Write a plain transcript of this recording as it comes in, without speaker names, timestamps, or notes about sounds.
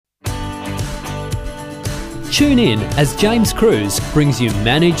Tune in as James Cruz brings you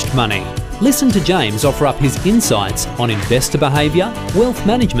Managed Money. Listen to James offer up his insights on investor behaviour, wealth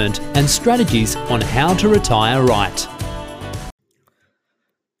management and strategies on how to retire right.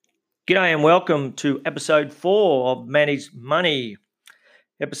 G'day and welcome to episode 4 of Managed Money.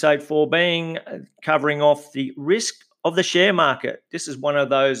 Episode 4 being covering off the risk of the share market. This is one of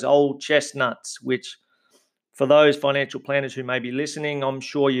those old chestnuts, which for those financial planners who may be listening, I'm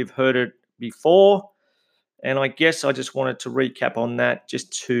sure you've heard it before. And I guess I just wanted to recap on that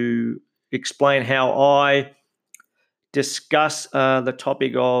just to explain how I discuss the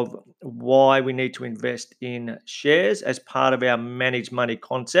topic of why we need to invest in shares as part of our managed money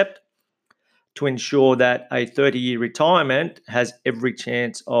concept to ensure that a 30-year retirement has every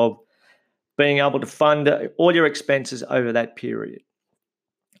chance of being able to fund all your expenses over that period.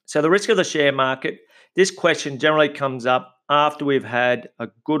 So the risk of the share market, this question generally comes up after we've had a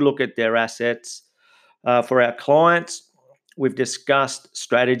good look at their assets. For our clients, we've discussed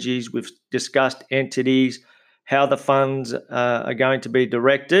strategies, we've discussed entities, how the funds are going to be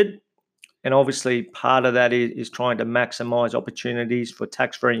directed. And obviously part of that is trying to maximize opportunities for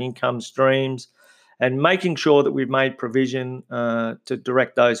tax-free income streams and making sure that we've made provision to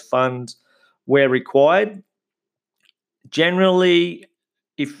direct those funds where required. Generally,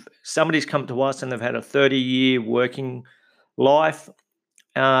 if somebody's come to us and they've had a 30-year working life,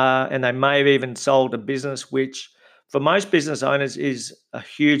 and they may have even sold a business, which for most business owners is a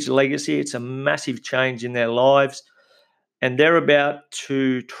huge legacy. It's a massive change in their lives. And they're about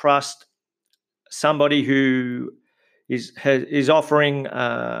to trust somebody who is offering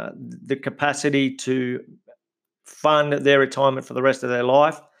the capacity to fund their retirement for the rest of their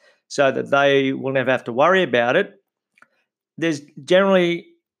life so that they will never have to worry about it. There's generally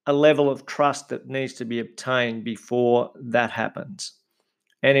a level of trust that needs to be obtained before that happens.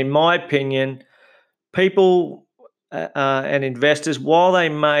 And in my opinion, people and investors, while they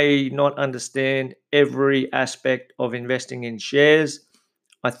may not understand every aspect of investing in shares,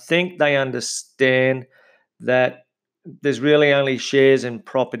 I think they understand that there's really only shares and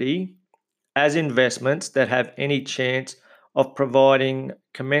property as investments that have any chance of providing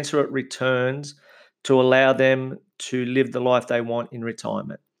commensurate returns to allow them to live the life they want in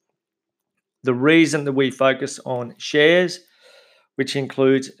retirement. The reason that we focus on shares, which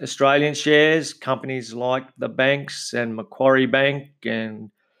includes Australian shares, companies like the banks and Macquarie Bank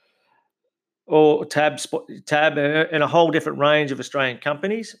or Tab and a whole different range of Australian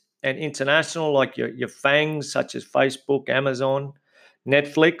companies, and international like your FANGs such as Facebook, Amazon,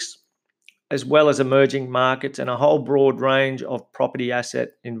 Netflix, as well as emerging markets and a whole broad range of property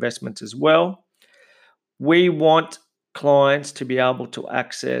asset investments as well. We want clients to be able to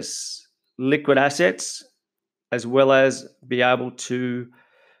access liquid assets as well as be able to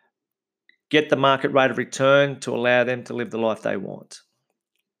get the market rate of return to allow them to live the life they want.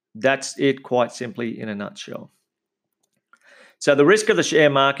 That's it, quite simply, in a nutshell. So the risk of the share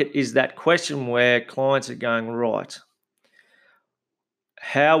market is that question where clients are going, right,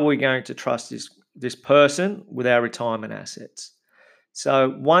 how are we going to trust this person with our retirement assets?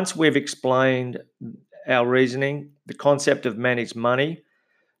 So once we've explained our reasoning, the concept of managed money,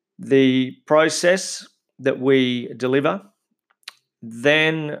 the process that we deliver,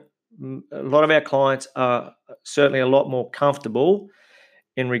 then a lot of our clients are certainly a lot more comfortable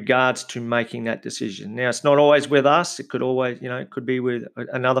in regards to making that decision. Now, it's not always with us. It could always, it could be with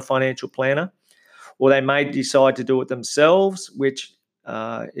another financial planner, or they may decide to do it themselves, which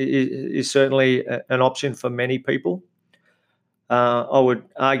is certainly an option for many people. I would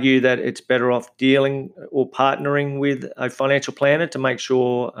argue that it's better off dealing or partnering with a financial planner to make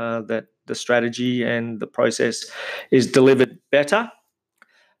sure that the strategy and the process is delivered better.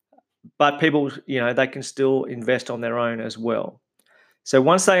 But people, they can still invest on their own as well. So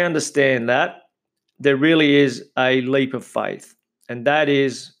once they understand that, there really is a leap of faith, and that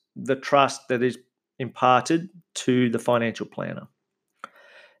is the trust that is imparted to the financial planner.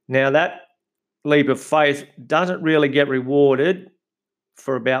 Now, that leap of faith doesn't really get rewarded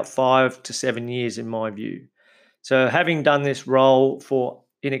for about 5 to 7 years, in my view. So having done this role for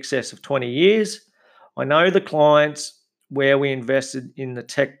in excess of 20 years, I know the clients where we invested in the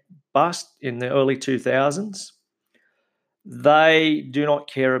tech bust in the early 2000s, they do not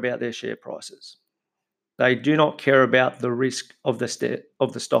care about their share prices. They do not care about the risk of the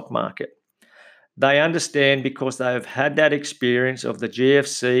stock market. They understand because they have had that experience of the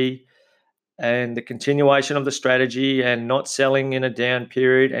GFC and the continuation of the strategy and not selling in a down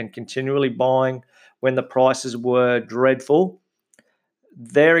period and continually buying when the prices were dreadful.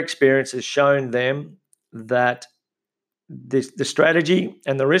 Their experience has shown them that the strategy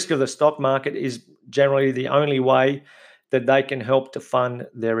and the risk of the stock market is generally the only way that they can help to fund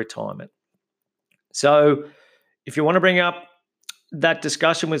their retirement. So if you want to bring up that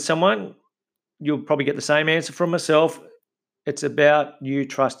discussion with someone, you'll probably get the same answer from myself. It's about you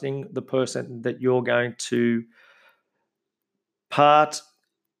trusting the person that you're going to part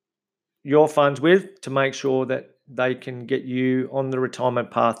your funds with to make sure that they can get you on the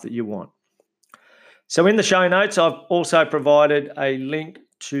retirement path that you want. So in the show notes, I've also provided a link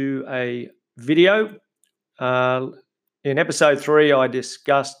to a video. In episode 3, I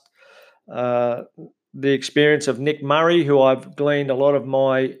discussed the experience of Nick Murray, who I've gleaned a lot of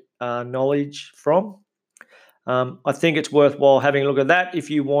my knowledge from. I think it's worthwhile having a look at that if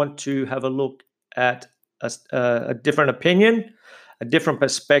you want to have a look at a different opinion, a different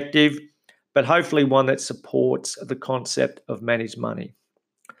perspective, but hopefully one that supports the concept of managed money.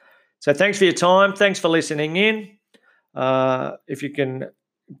 So thanks for your time. Thanks for listening in. If you can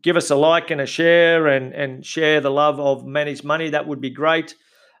give us a like and a share and share the love of managed money, that would be great.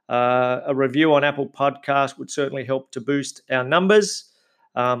 A review on Apple Podcasts would certainly help to boost our numbers.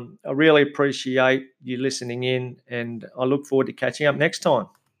 I really appreciate you listening in, and I look forward to catching up next time.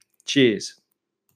 Cheers.